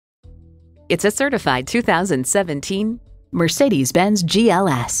It's a certified 2017 Mercedes-Benz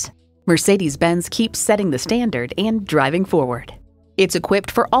GLS. Mercedes-Benz keeps setting the standard and driving forward. It's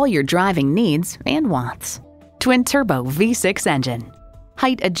equipped for all your driving needs and wants. Twin-turbo V6 engine.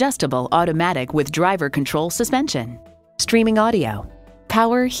 Height-adjustable automatic with driver control suspension. Streaming audio.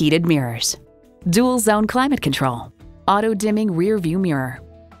 Power heated mirrors. Dual-zone climate control. Auto-dimming rear-view mirror.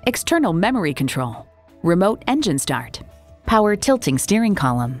 External memory control. Remote engine start. Power tilting steering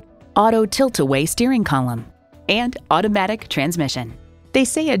column. Auto tilt-away steering column. And automatic transmission. They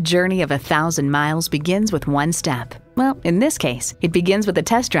say a journey of 1,000 miles begins with one step. Well, in this case, it begins with a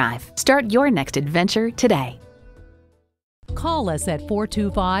test drive. Start your next adventure today. Call us at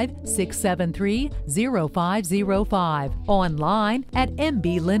 425-673-0505, online at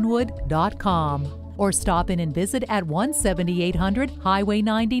mblynnwood.com, or stop in and visit at 17800 Highway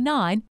 99,